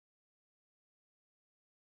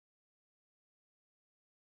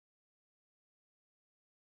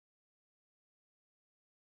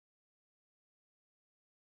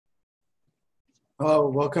Hello,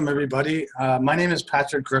 welcome everybody. My name is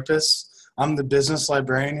Patrick Grippis. I'm the business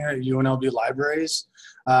librarian here at UNLV Libraries.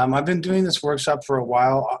 I've been doing this workshop for a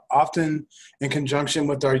while, often in conjunction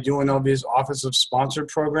with our UNLV's Office of Sponsored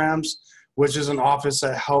Programs, which is an office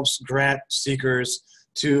that helps grant seekers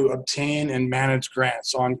to obtain and manage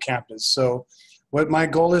grants on campus. So what my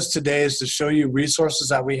goal is today is to show you resources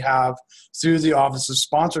that we have through the Office of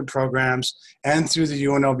Sponsored Programs and through the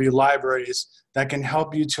UNLV Libraries that can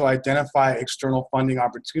help you to identify external funding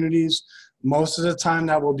opportunities. Most of the time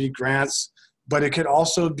that will be grants, but it could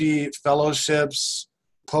also be fellowships,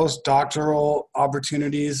 postdoctoral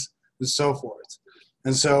opportunities, and so forth.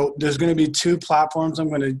 And so there's going to be two platforms I'm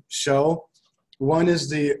going to show. One is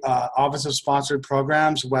the Office of Sponsored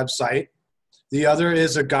Programs website. The other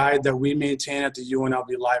is a guide that we maintain at the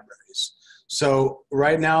UNLV Libraries. So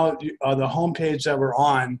right now, the homepage that we're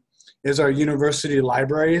on is our university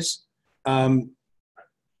libraries.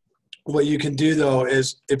 What you can do though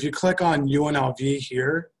is if you click on UNLV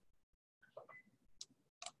here,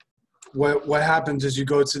 what happens is you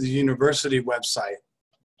go to the university website.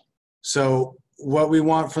 So what we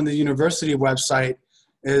want from the university website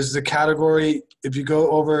is the category, if you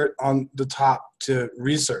go over on the top to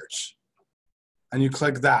research and you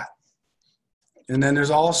click that. And then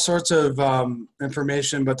there's all sorts of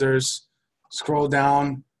information, but there's scroll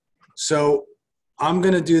down. So I'm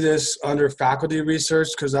going to do this under faculty research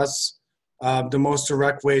because that's the most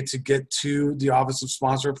direct way to get to the Office of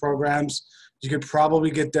Sponsored Programs. You could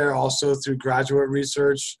probably get there also through graduate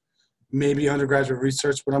research, maybe undergraduate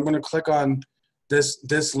research, but I'm going to click on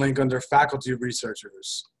this link under faculty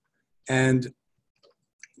researchers. And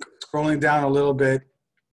scrolling down a little bit,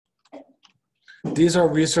 these are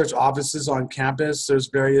research offices on campus. There's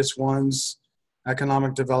various ones,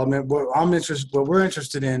 economic development. What we're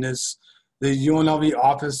interested in is the UNLV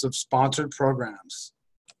Office of Sponsored Programs.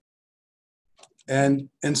 And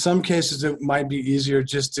in some cases, it might be easier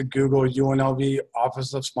just to Google UNLV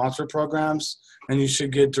Office of Sponsored Programs, and you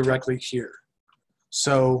should get directly here.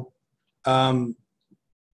 So I'm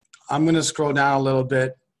going to scroll down a little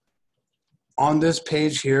bit. On this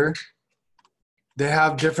page here, they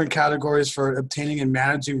have different categories for obtaining and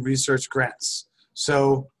managing research grants.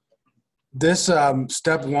 So this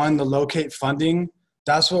step one, the locate funding,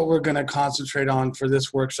 that's what we're going to concentrate on for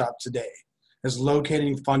this workshop today, is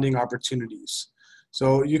locating funding opportunities.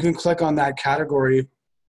 So you can click on that category,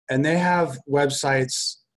 and they have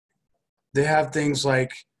websites. They have things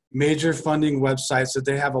like major funding websites that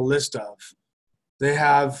they have a list of. They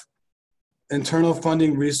have internal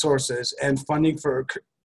funding resources and funding for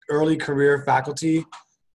early career faculty,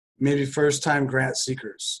 maybe first-time grant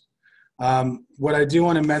seekers. What I do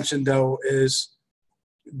want to mention, though, is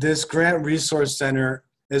this Grant Resource Center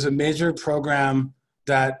is a major program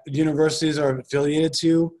that universities are affiliated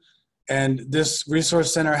to, and this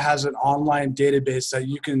resource center has an online database that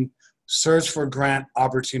you can search for grant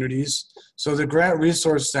opportunities. So the Grant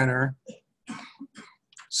Resource Center,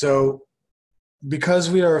 so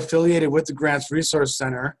because we are affiliated with the Grants Resource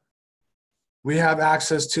Center, we have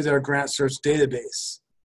access to their grant search database.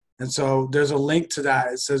 And so there's a link to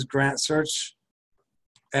that. It says Grant Search,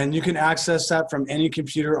 and you can access that from any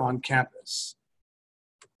computer on campus.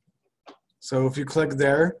 So if you click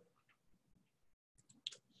there,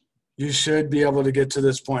 you should be able to get to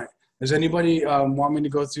this point. Does anybody want me to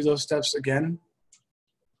go through those steps again?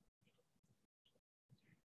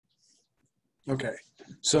 Okay,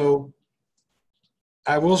 so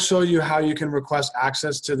I will show you how you can request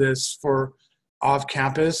access to this for off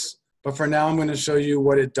campus, but for now I'm going to show you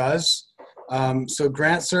what it does. So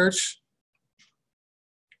Grant Search,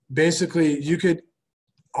 basically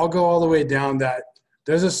I'll go all the way down that.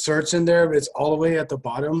 There's a search in there, but it's all the way at the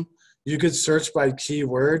bottom. You could search by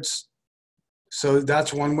keywords. So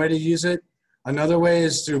that's one way to use it. Another way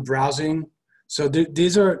is through browsing. So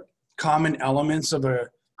these are common elements of a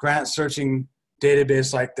grant searching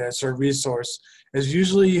database like this or resource. Is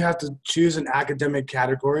usually you have to choose an academic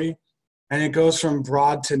category, and it goes from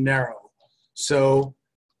broad to narrow. So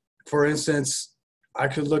for instance, I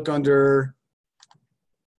could look under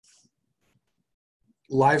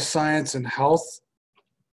life science and health.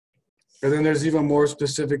 And then there's even more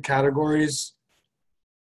specific categories.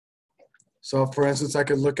 So for instance, I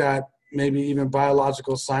could look at maybe even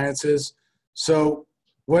biological sciences. So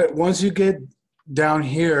once you get down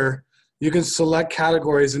here, you can select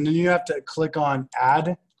categories, and then you have to click on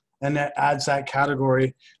add, and that adds that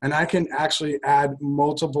category. And I can actually add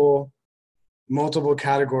multiple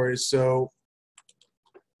categories. So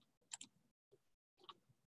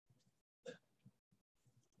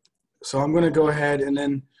I'm going to go ahead, and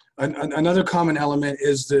then Another common element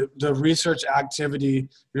is the research activity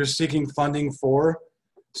you're seeking funding for.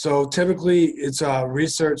 So typically it's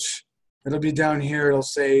research, it'll be down here, it'll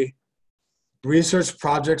say research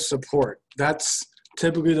project support. That's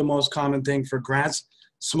typically the most common thing for grants.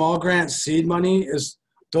 Small grant seed money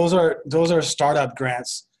those are startup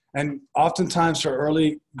grants. And oftentimes for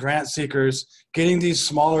early grant seekers, getting these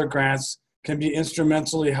smaller grants can be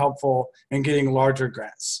instrumentally helpful in getting larger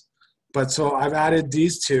grants. But so I've added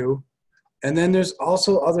these two. And then there's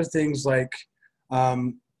also other things like,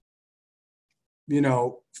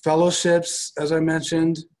 fellowships, as I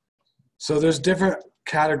mentioned. So there's different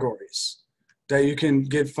categories that you can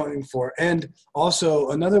get funding for. And also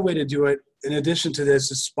another way to do it, in addition to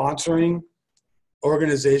this, is sponsoring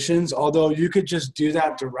organizations, although you could just do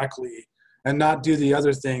that directly and not do the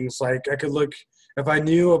other things. Like I could look, if I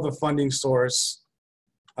knew of a funding source,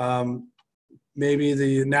 maybe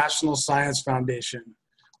the National Science Foundation,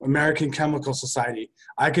 American Chemical Society,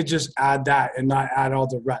 I could just add that and not add all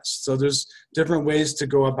the rest. So there's different ways to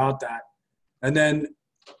go about that. And then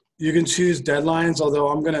you can choose deadlines, although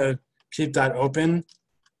I'm gonna keep that open.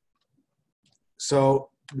 So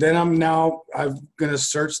then I'm gonna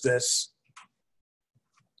search this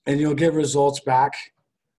and you'll get results back.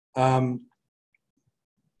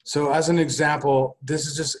 So as an example, this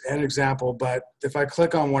is just an example, but if I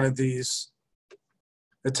click on one of these,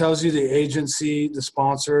 it tells you the agency, the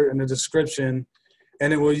sponsor, and the description,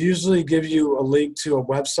 and it will usually give you a link to a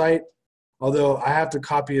website, although I have to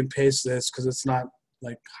copy and paste this because it's not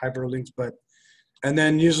like hyperlinks, and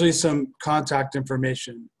then usually some contact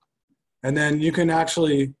information. And then you can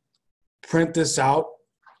actually print this out.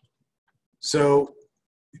 So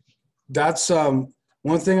that's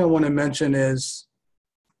one thing I want to mention is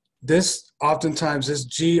this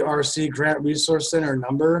GRC, Grant Resource Center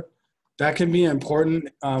number, that can be important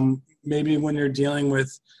maybe when you're dealing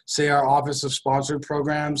with, say, our Office of Sponsored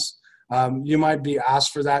Programs. You might be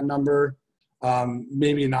asked for that number,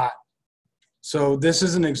 maybe not. So this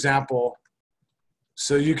is an example.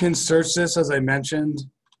 So you can search this, as I mentioned.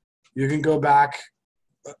 You can go back,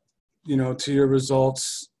 to your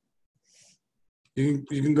results. You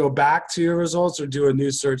can go back to your results or do a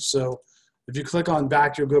new search. So if you click on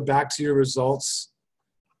back, you'll go back to your results.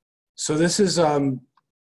 So this is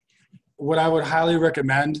what I would highly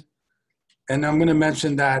recommend. And I'm going to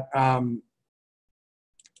mention that.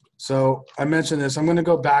 So I mentioned this. I'm going to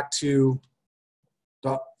go back to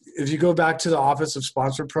if you go back to the Office of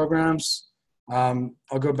Sponsored Programs,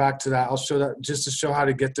 I'll go back to that. I'll show that just to show how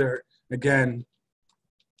to get there again.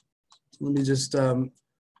 Let me just, I'm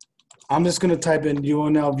just going to type in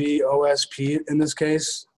UNLV OSP in this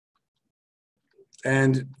case.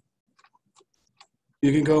 And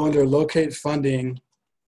you can go under locate funding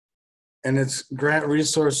and it's Grant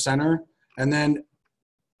Resource Center. And then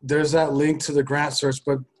there's that link to the grant search,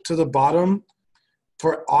 but to the bottom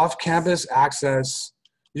for off-campus access,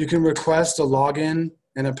 you can request a login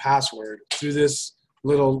and a password through this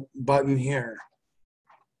little button here.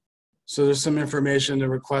 So there's some information to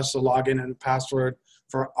request a login and a password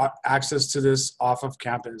for access to this off of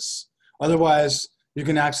campus. Otherwise, you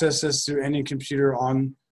can access this through any computer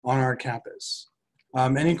on our campus.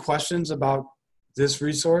 Any questions about this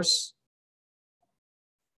resource?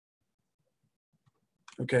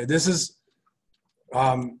 Okay, this is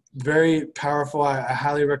very powerful. I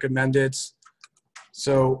highly recommend it.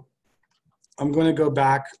 So I'm going to go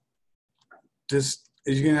back. You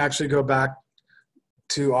can actually go back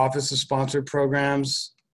to Office of Sponsored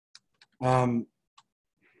Programs and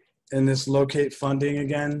this locate funding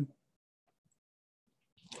again.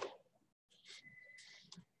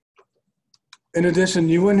 In addition,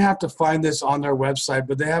 you wouldn't have to find this on their website,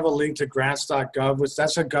 but they have a link to grants.gov, which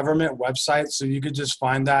that's a government website. So you could just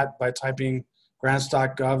find that by typing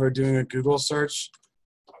grants.gov or doing a Google search.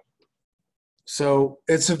 So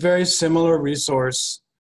it's a very similar resource,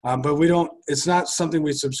 but it's not something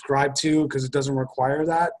we subscribe to because it doesn't require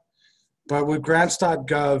that. But with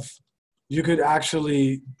grants.gov, you could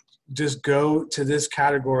actually just go to this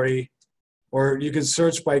category, or you can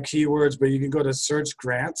search by keywords, but you can go to search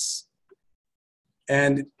grants.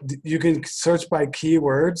 And you can search by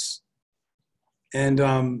keywords. And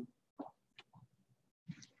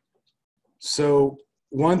so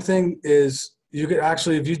one thing is you could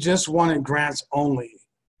actually, if you just wanted grants only,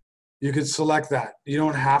 you could select that. You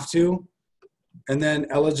don't have to. And then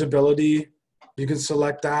eligibility, you can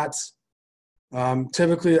select that.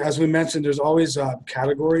 Typically, as we mentioned, there's always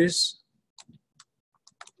categories.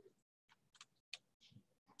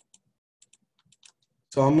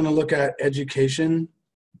 So I'm going to look at education.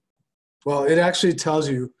 Well, it actually tells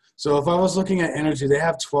you. So if I was looking at energy, they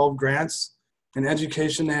have 12 grants. In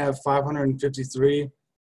education, they have 553.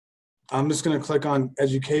 I'm just going to click on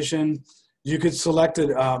education. You could select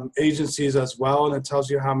agencies as well, and it tells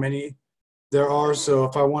you how many there are. So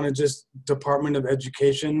if I wanted just Department of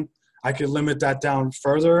Education, I could limit that down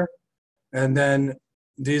further. And then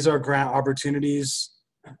these are grant opportunities.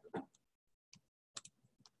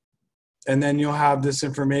 And then you'll have this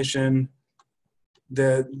information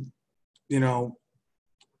that, you know,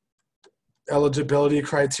 eligibility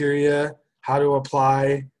criteria, how to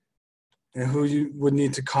apply, and who you would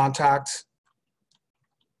need to contact.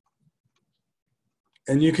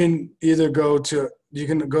 And you can either go to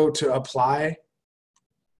apply,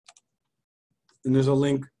 and there's a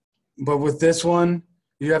link. But with this one,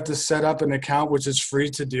 you have to set up an account, which is free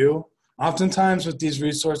to do. Oftentimes with these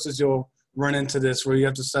resources, you'll run into this where you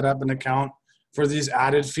have to set up an account for these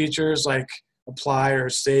added features like apply or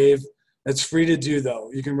save. It's free to do though.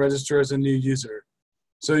 You can register as a new user.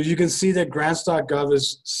 So you can see that grants.gov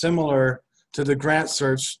is similar to the grant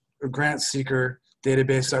search or grant seeker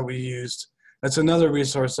database that we used. That's another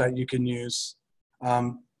resource that you can use.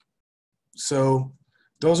 So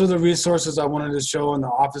those are the resources I wanted to show on the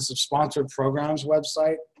Office of Sponsored Programs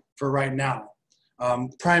website for right now.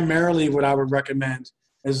 Primarily what I would recommend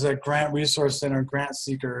is the Grant Resource Center Grant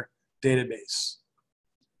Seeker database.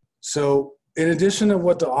 So in addition to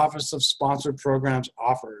what the Office of Sponsored Programs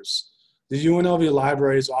offers, the UNLV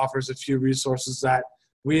Libraries offers a few resources that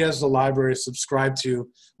we as the library subscribe to,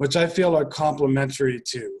 which I feel are complementary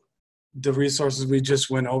to the resources we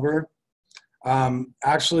just went over.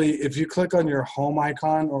 Actually, if you click on your home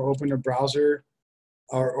icon or open a browser,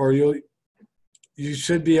 or you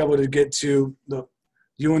should be able to get to the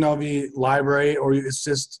UNLV library, or it's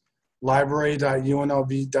just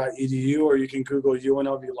library.unlv.edu, or you can Google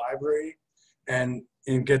UNLV library and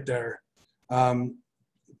get there.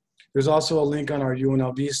 There's also a link on our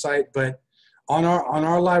UNLV site, but on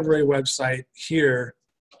our library website here,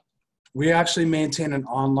 we actually maintain an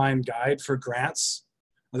online guide for grants.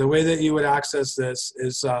 The way that you would access this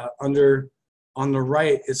is on the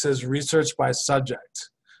right, it says research by subject.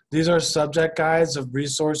 These are subject guides of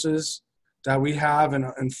resources that we have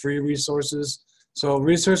and free resources. So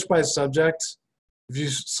research by subject, if you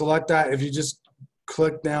select that, if you just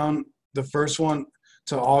click down the first one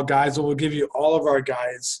to all guides, it will give you all of our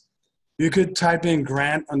guides. You could type in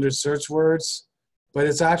grant under search words, but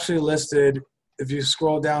it's actually listed. If you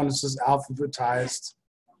scroll down, it says alphabetized.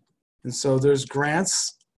 And so there's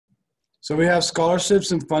grants. So we have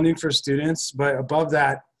scholarships and funding for students, but above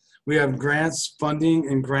that, we have grants, funding,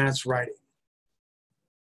 and grants writing.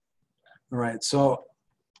 All right, so,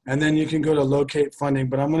 and then you can go to locate funding,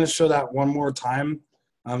 but I'm gonna show that one more time.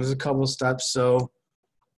 There's a couple of steps. So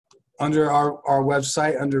under our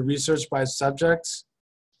website, under research by subject,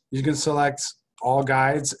 you can select all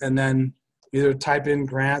guides and then either type in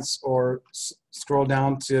grants or scroll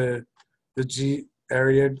down to the G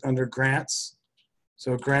area under grants.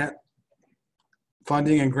 So grant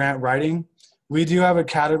funding and grant writing. We do have a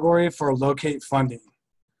category for locate funding,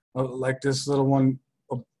 like this little one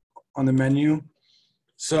on the menu.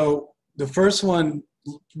 So the first one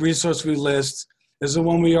resource we list is the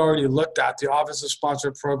one we already looked at, the Office of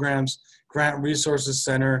Sponsored Programs Grant Resources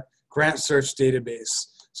Center Grant Search Database.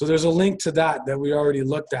 So there's a link to that we already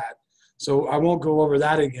looked at. So I won't go over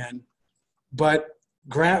that again, but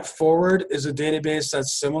Grant Forward is a database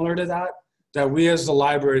that's similar to that we as the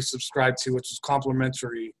library subscribe to, which is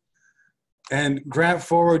complimentary. And Grant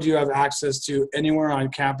Forward you have access to anywhere on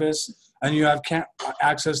campus, and you have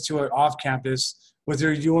access to it off campus with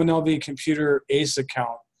your UNLV Computer ACE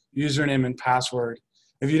account, username and password.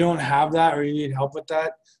 If you don't have that or you need help with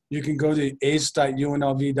that, you can go to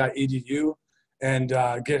ace.unlv.edu and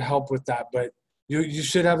get help with that. But you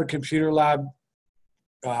should have a computer lab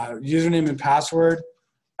username and password.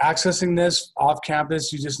 Accessing this off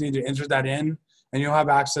campus, you just need to enter that in and you'll have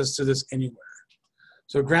access to this anywhere.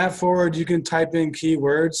 So Grant Forward, you can type in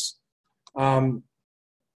keywords. You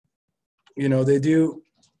know, they do.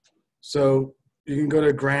 So you can go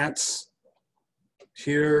to grants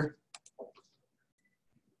here.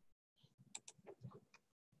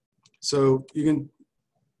 So you can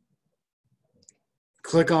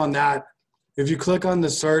click on that. If you click on the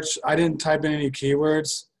search, I didn't type in any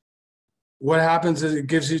keywords. What happens is it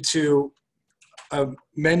gives you to a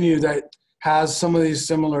menu that has some of these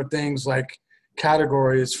similar things like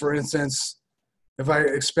categories. For instance, if I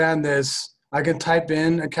expand this, I can type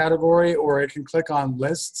in a category or I can click on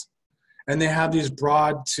list, and they have these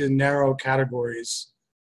broad to narrow categories.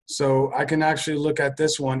 So I can actually look at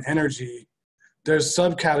this one, energy. There's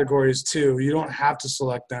subcategories too. You don't have to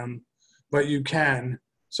select them, but you can.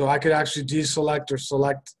 So I could actually deselect or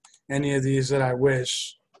select any of these that I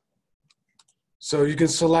wish. So you can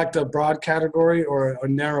select a broad category or a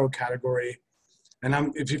narrow category.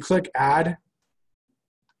 And if you click add,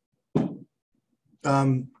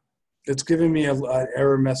 it's giving me an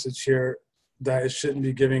error message here that it shouldn't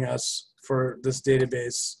be giving us for this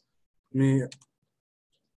database.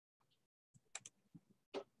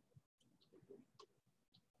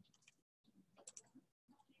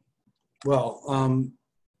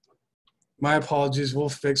 My apologies, we'll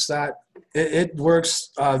fix that. It works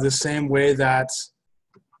the same way that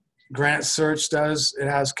Grant Search does. It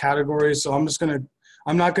has categories, so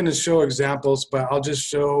I'm not gonna show examples, but I'll just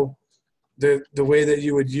show the way that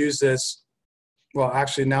you would use this. Well,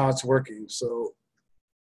 actually now it's working. So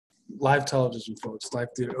live television, folks, live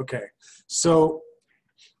theater. Okay, so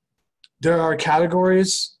there are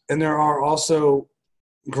categories and there are also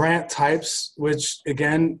grant types, which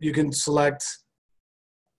again, you can select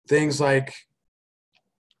things like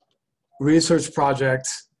research project.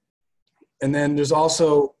 And then there's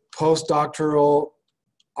also postdoctoral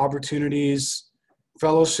opportunities,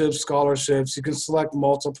 fellowships, scholarships. You can select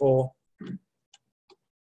multiple.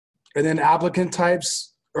 And then applicant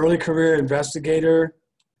types, early career investigator,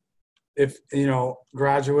 if,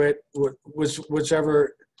 graduate,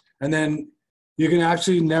 whichever. And then you can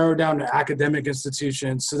actually narrow down to academic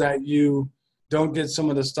institutions so that you don't get some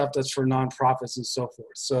of the stuff that's for nonprofits and so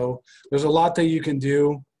forth. So there's a lot that you can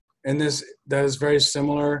do in this that is very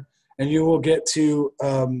similar, and you will get to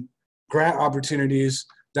grant opportunities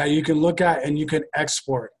that you can look at and you can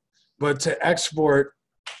export. But to export,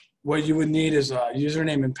 what you would need is a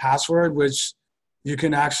username and password, which you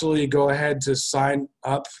can actually go ahead to sign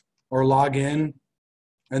up or log in,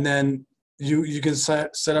 and then you can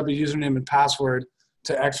set up a username and password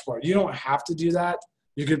to export. You don't have to do that.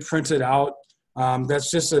 You could print it out.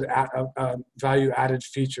 That's just a value added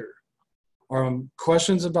feature.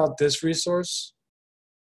 Questions about this resource?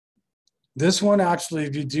 This one actually,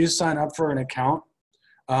 if you do sign up for an account,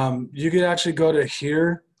 you could actually go to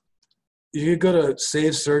here. You could go to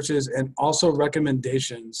save searches and also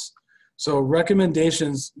recommendations. So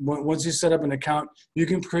recommendations, once you set up an account, you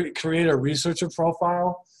can create a researcher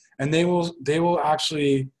profile, and they will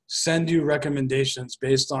actually send you recommendations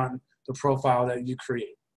based on the profile that you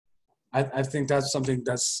create. I think that's something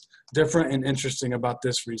that's different and interesting about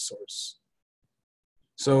this resource.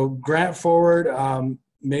 So Grant Forward,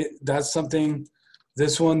 that's something,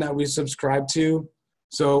 this one that we subscribe to.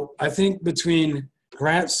 So I think between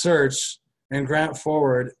Grant Search and Grant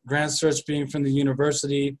Forward, Grant Search being from the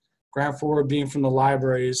university, Grant Forward being from the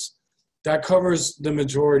libraries, that covers the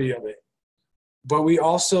majority of it. But we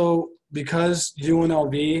also, because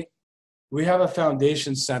UNLV, we have a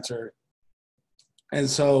foundation center. And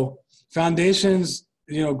so foundations,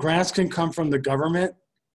 grants can come from the government.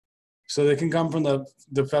 So they can come from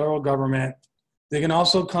the federal government. They can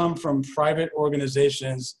also come from private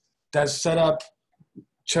organizations that set up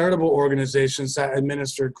charitable organizations that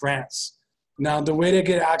administer grants. Now, the way to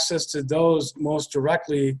get access to those most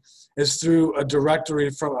directly is through a directory,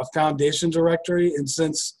 from a foundation directory. And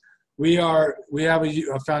since we have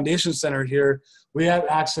a foundation center here, we have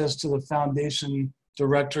access to the foundation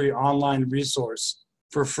directory online resource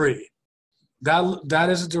for free. That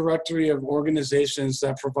is a directory of organizations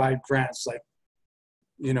that provide grants, like,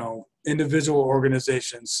 individual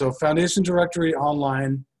organizations. So foundation directory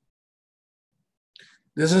online,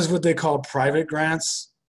 this is what they call private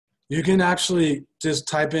grants. You can actually just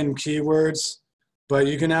type in keywords, but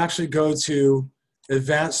you can actually go to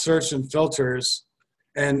advanced search and filters.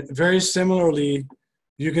 And very similarly,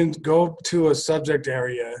 you can go to a subject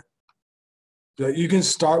area. But you can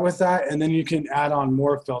start with that, and then you can add on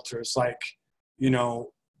more filters, like,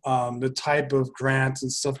 the type of grants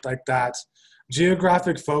and stuff like that.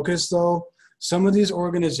 Geographic focus, though, some of these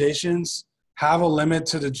organizations have a limit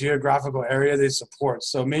to the geographical area they support.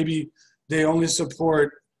 So maybe they only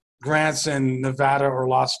support grants in Nevada or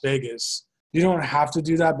Las Vegas. You don't have to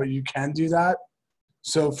do that, but you can do that.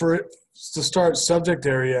 So to start subject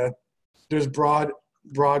area, there's broad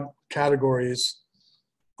categories.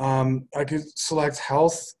 I could select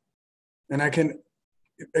health, and I can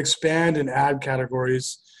expand and add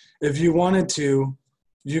categories. If you wanted to,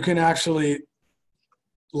 you can actually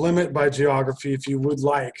limit by geography if you would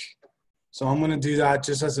like. So I'm going to do that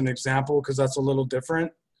just as an example because that's a little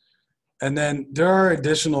different. And then there are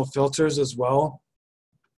additional filters as well.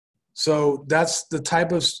 So that's the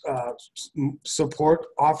type of support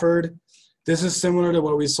offered. This is similar to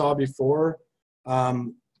what we saw before.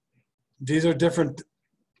 These are different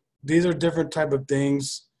type of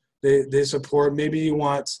things they support. Maybe you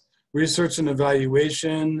want research and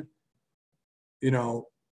evaluation,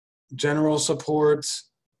 general support,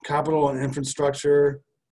 capital and infrastructure.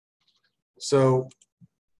 So,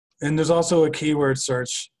 and there's also a keyword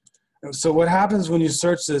search. So what happens when you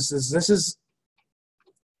search this,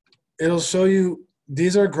 it'll show you,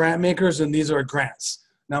 these are grant makers and these are grants.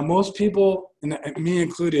 Now, most people, and me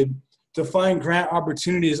included, to find grant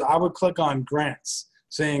opportunities, I would click on grants,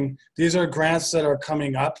 saying these are grants that are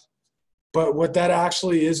coming up. But what that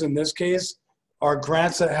actually is in this case are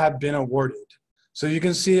grants that have been awarded. So you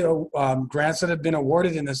can see grants that have been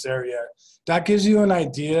awarded in this area. That gives you an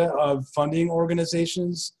idea of funding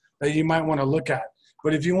organizations that you might want to look at.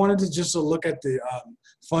 But if you wanted to just look at the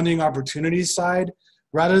funding opportunities side,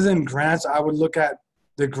 rather than grants, I would look at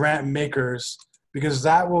the grant makers, because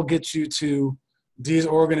that will get you to these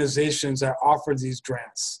organizations that offer these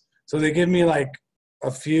grants. So they give me like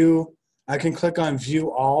a few. I can click on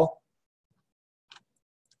view all,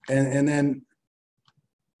 and then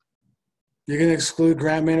you can exclude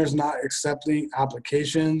grant makers not accepting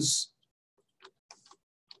applications.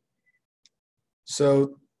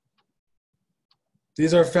 So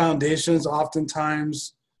these are foundations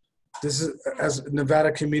oftentimes. This is as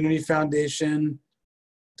Nevada Community Foundation,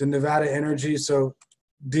 the Nevada Energy. So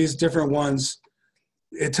these different ones,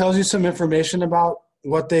 it tells you some information about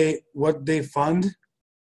what they fund,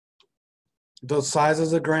 the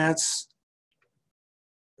sizes of grants.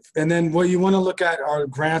 And then what you want to look at are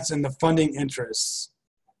grants and the funding interests.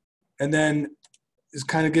 And then it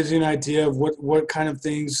kind of gives you an idea of what kind of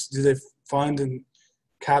things do they fund and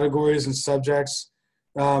categories and subjects.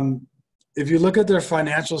 If you look at their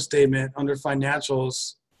financial statement under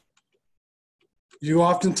financials, you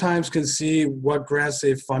oftentimes can see what grants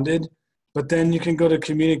they've funded, but then you can go to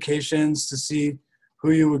communications to see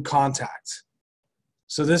who you would contact.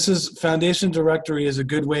 So this is Foundation Directory is a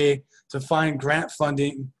good way to find grant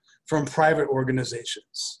funding from private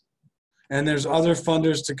organizations. And there's other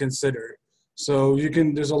funders to consider. So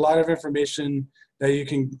there's a lot of information that you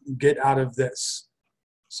can get out of this.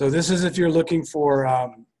 So this is if you're looking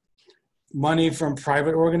for money from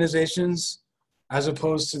private organizations as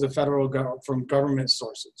opposed to the from government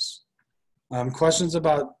sources. Questions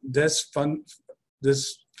about this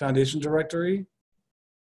Foundation Directory?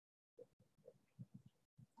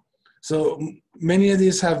 So many of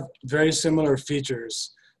these have very similar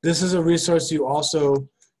features. This is a resource you also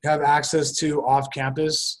have access to off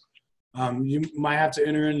campus. You might have to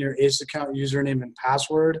enter in your ACE account username and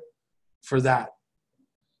password for that.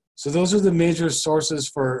 So those are the major sources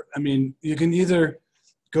for, you can either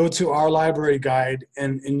go to our library guide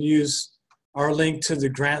and use our link to the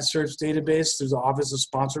grant search database through the Office of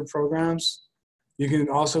Sponsored Programs. You can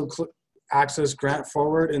also access Grant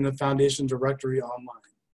Forward in the Foundation Directory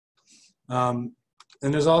online.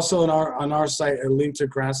 And there's also on our site a link to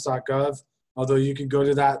grants.gov, although you could go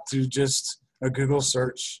to that through just a Google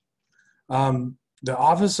search. So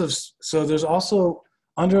there's also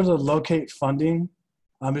under the locate funding.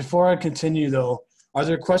 Before I continue though, are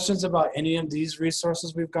there questions about any of these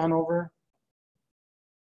resources we've gone over?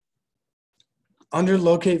 Under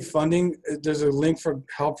locate funding, there's a link for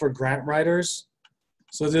help for grant writers.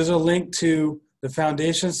 So there's a link to the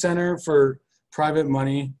Foundation Center for Private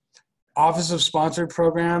Money, Office of Sponsored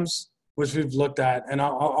Programs, which we've looked at, and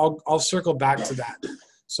I'll circle back to that.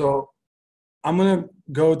 So I'm gonna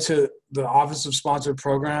go to the Office of Sponsored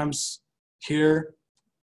Programs here.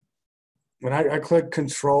 When I click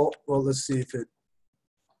control, well, let's see if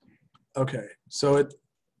okay. So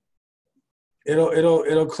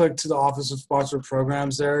it'll click to the Office of Sponsored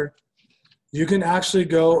Programs there. You can actually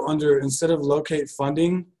go under, instead of locate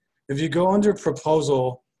funding, if you go under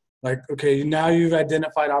proposal, like, okay, now you've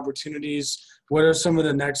identified opportunities. What are some of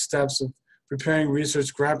the next steps of preparing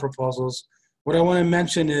research grant proposals? What I want to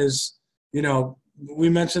mention is, we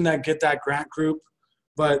mentioned that Get That Grant group,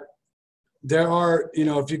 but there are,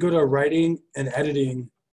 if you go to writing and editing,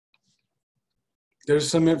 there's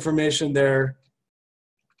some information there.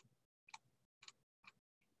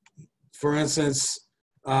 For instance,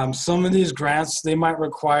 some of these grants, they might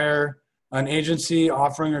require an agency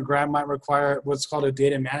offering a grant might require what's called a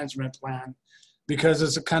data management plan, because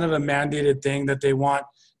it's a kind of a mandated thing that they want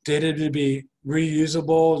data to be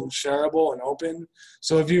reusable and shareable and open.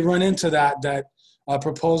 So if you run into that a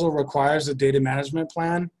proposal requires a data management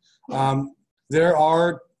plan, there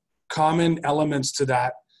are common elements to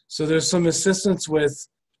that. So there's some assistance with,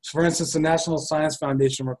 for instance, the National Science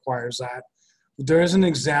Foundation requires that. There is an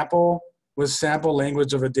example with sample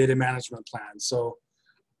language of a data management plan. So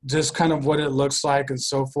just kind of what it looks like and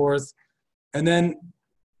so forth. And then,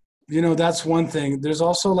 that's one thing. There's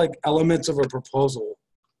also like elements of a proposal.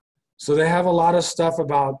 So they have a lot of stuff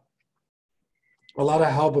about, a lot of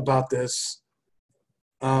help about this.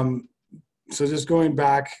 So just going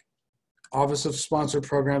back, Office of Sponsored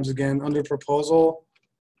Programs again, under proposal,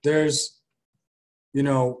 there's, you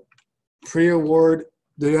know, pre-award,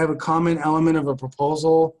 they have a common element of a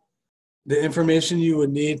proposal, the information you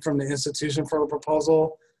would need from the institution for a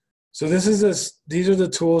proposal. So these are the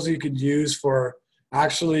tools you could use for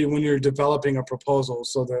actually when you're developing a proposal.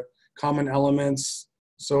 So the common elements,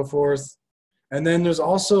 so forth. And then there's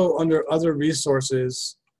also under other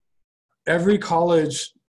resources, every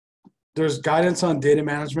college, there's guidance on data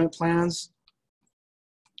management plans.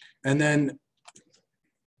 And then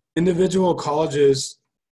individual colleges,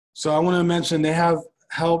 so I want to mention they have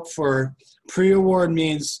help for pre-award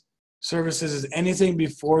means services is anything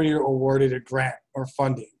before you're awarded a grant or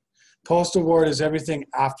funding. Post-award is everything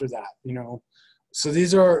after that, you know. So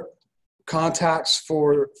these are contacts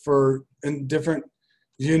for in different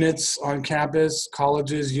units on campus,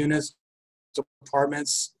 colleges, units,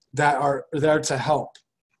 departments that are there to help.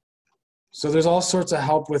 So there's all sorts of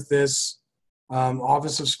help with this.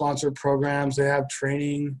 Office of Sponsored Programs, they have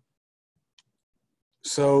training.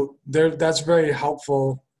 So that's very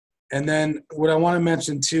helpful. And then what I want to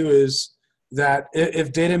mention too is that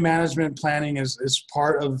if data management planning is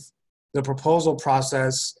part of the proposal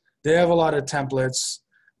process, they have a lot of templates,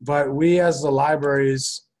 but we as the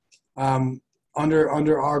libraries, under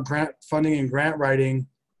our grant funding and grant writing,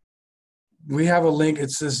 we have a link.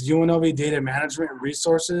 It's this UNLV Data Management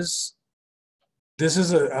Resources. This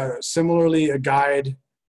is similarly a guide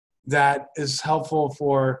that is helpful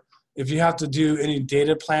for if you have to do any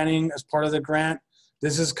data planning as part of the grant.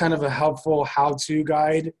 This is kind of a helpful how-to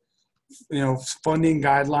guide, you know, funding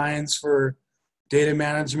guidelines for data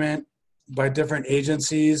management by different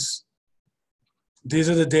agencies. These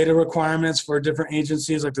are the data requirements for different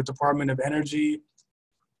agencies like the Department of Energy.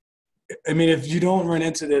 I mean, if you don't run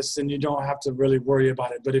into this, then you don't have to really worry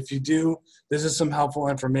about it. But if you do, this is some helpful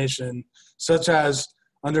information, such as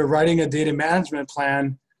under writing a data management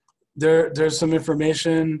plan, there's some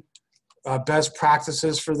information, best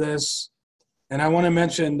practices for this. And I want to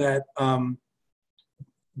mention that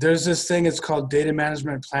there's this thing, it's called Data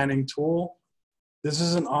Management Planning Tool. This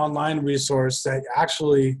is an online resource that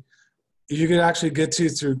you could actually get to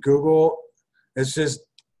through Google. It's just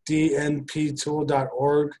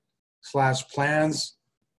dnptool.org/plans.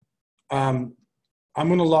 I'm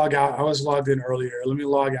going to log out. I was logged in earlier. Let me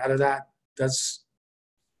log out of that.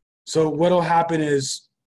 So what will happen is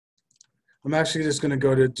I'm actually just going to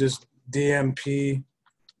go to just DMP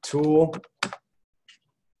tool.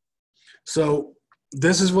 So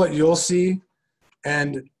this is what you'll see.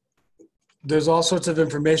 And there's all sorts of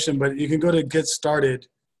information, but you can go to Get Started.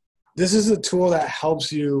 This is a tool that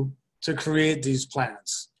helps you to create these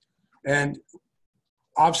plans. And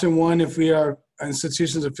option one, if we are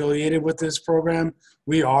institutions affiliated with this program,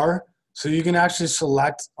 we are. So you can actually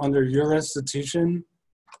select under your institution.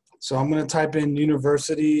 So I'm going to type in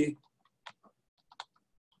university.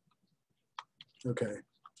 Okay.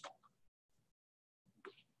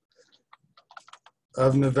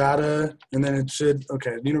 Of Nevada, and then it should,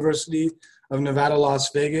 okay, University of Nevada, Las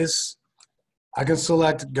Vegas. I can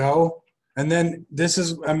select go. And then this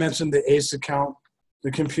is, I mentioned the ACE account, the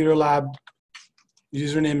computer lab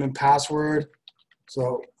username and password.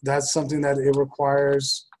 So that's something that it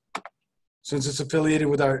requires since it's affiliated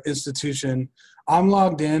with our institution. I'm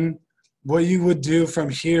logged in. What you would do from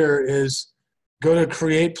here is go to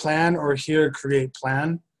create plan or here create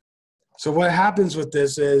plan. So what happens with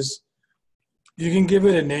this is you can give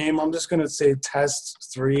it a name. I'm just going to say test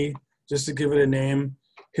 3 just to give it a name.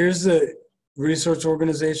 Here's the research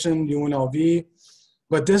organization, UNLV.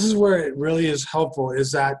 But this is where it really is helpful,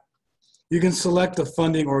 is that you can select the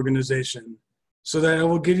funding organization so that it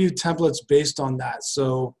will give you templates based on that.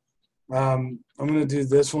 So I'm going to do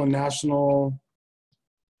this one, National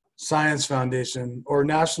Science Foundation, or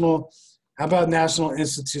how about National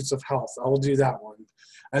Institutes of Health? I will do that one.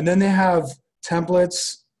 And then they have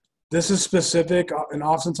templates. This is specific, and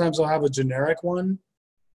oftentimes I'll have a generic one.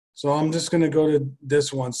 So I'm just going to go to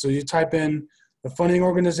this one. So you type in the funding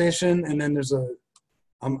organization, and then there's I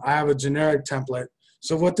have a generic template.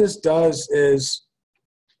 So what this does is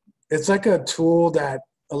it's like a tool that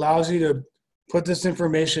allows you to put this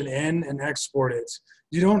information in and export it.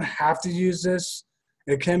 You don't have to use this.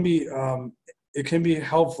 It can be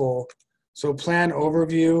helpful. So plan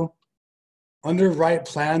overview. Under write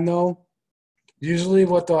plan though, usually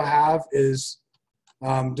what they'll have is,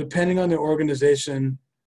 depending on the organization,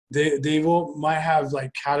 they might have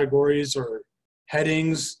like categories or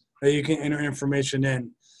headings that you can enter information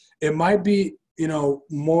in. It might be, it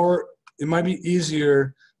might be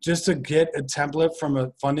easier just to get a template from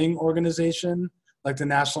a funding organization like the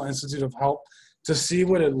National Institute of Health. to see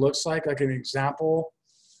what it looks like an example.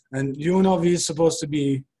 And UNLV is supposed to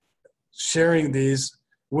be sharing these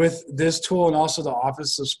with this tool and also the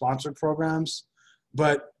Office of Sponsored Programs.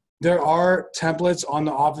 But there are templates on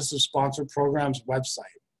the Office of Sponsored Programs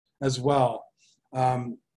website as well.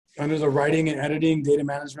 Under the writing and editing data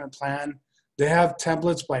management plan, they have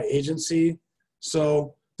templates by agency.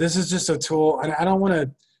 So this is just a tool, and I don't want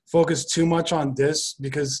to focus too much on this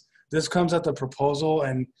because this comes at the proposal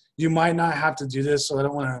and you might not have to do this, so I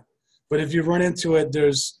don't want to, but if you run into it,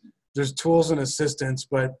 there's tools and assistance,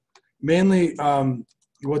 but mainly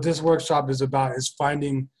what this workshop is about is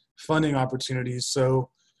finding funding opportunities. So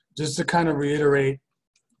just to kind of reiterate,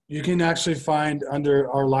 you can actually find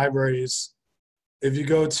under our libraries, if you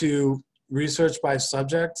go to research by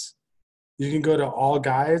subject, you can go to all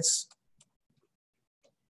guides,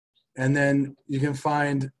 and then you can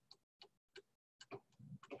find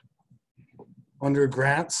under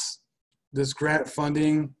grants, this grant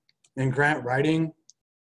funding and grant writing.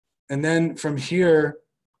 And then from here,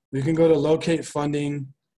 you can go to locate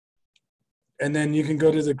funding, and then you can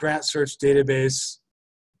go to the grant search database.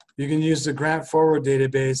 You can use the grant forward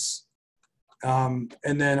database, and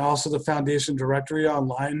then also the foundation directory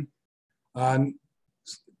online.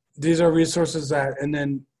 These are resources that, and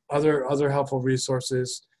then other helpful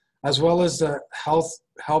resources, as well as the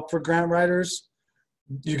help for grant writers.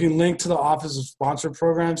 You can link to the Office of Sponsored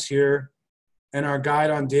Programs here and our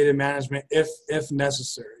guide on data management if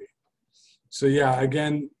necessary. So yeah,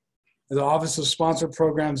 again, the Office of Sponsored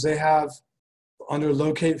Programs, they have under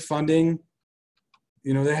locate funding,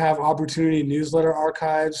 they have opportunity newsletter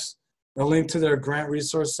archives, a link to their grant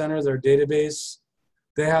resource center, their database.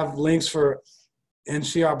 They have links for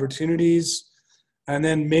NSHE opportunities, and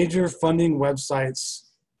then major funding websites.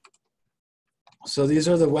 So these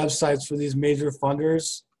are the websites for these major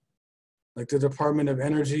funders, like the Department of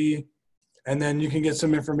Energy. And then you can get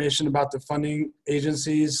some information about the funding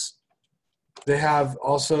agencies. They have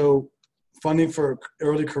also funding for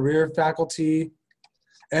early career faculty.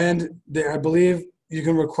 And I believe you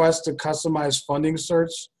can request a customized funding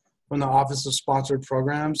search from the Office of Sponsored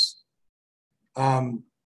Programs. And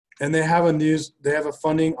they have a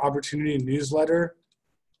funding opportunity newsletter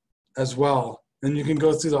as well. And you can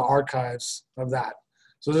go through the archives of that.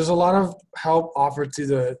 So there's a lot of help offered to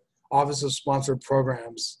the Office of Sponsored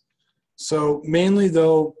Programs. So mainly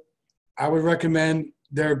though, I would recommend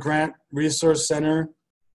their grant resource center,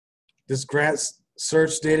 this grant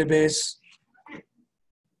search database,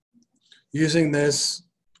 using this,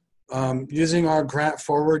 using our grant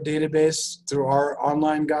forward database through our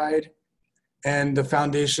online guide, and the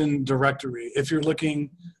foundation directory if you're looking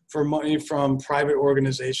for money from private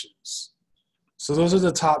organizations. So those are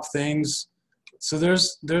the top things. So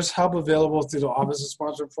there's help available through the Office of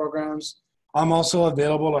Sponsored Programs. I'm also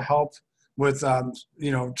available to help with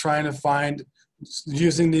trying to find,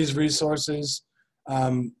 using these resources.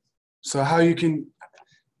 So how you can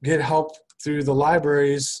get help through the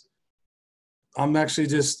libraries. I'm actually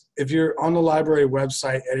if you're on the library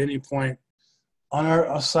website at any point, on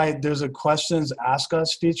our site, there's a questions ask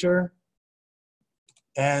us feature.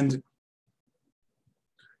 And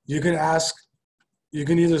you can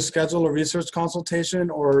either schedule a research consultation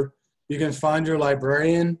or you can find your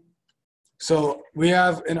librarian. So we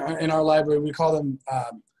have in our library, we call them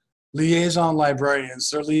liaison librarians.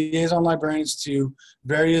 They're liaison librarians to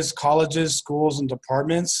various colleges, schools, and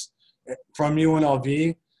departments from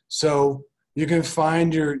UNLV. So you can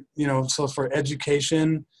find so for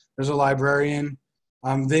education, there's a librarian.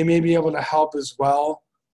 They may be able to help as well.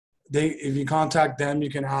 If you contact them, you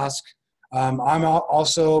can ask.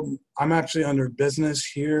 I'm actually under business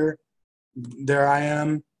here. There I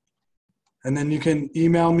am. And then you can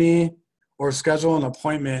email me or schedule an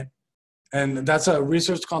appointment. And that's a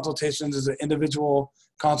research consultation. Is an individual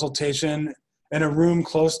consultation in a room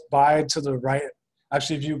close by to the right.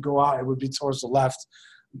 Actually, if you go out, it would be towards the left.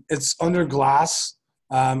 It's under glass.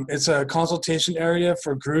 It's a consultation area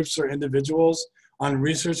for groups or individuals on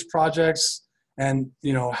research projects and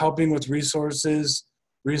helping with research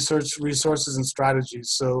resources and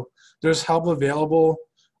strategies. So there's help available.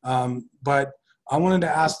 But I wanted to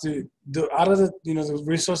ask out of the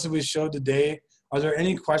resources we showed today, are there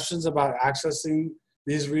any questions about accessing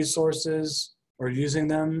these resources or using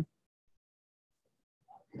them?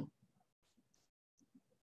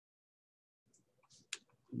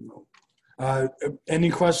 Any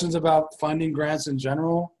questions about finding grants in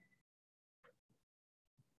general?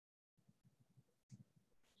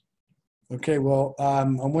 Okay, well, I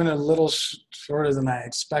went a little shorter than I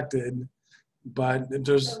expected, but if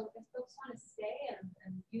there's... So if folks want to stay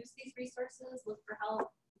and use these resources, look for help,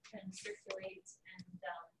 and circulate,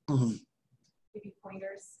 and give you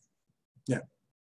pointers. Yeah.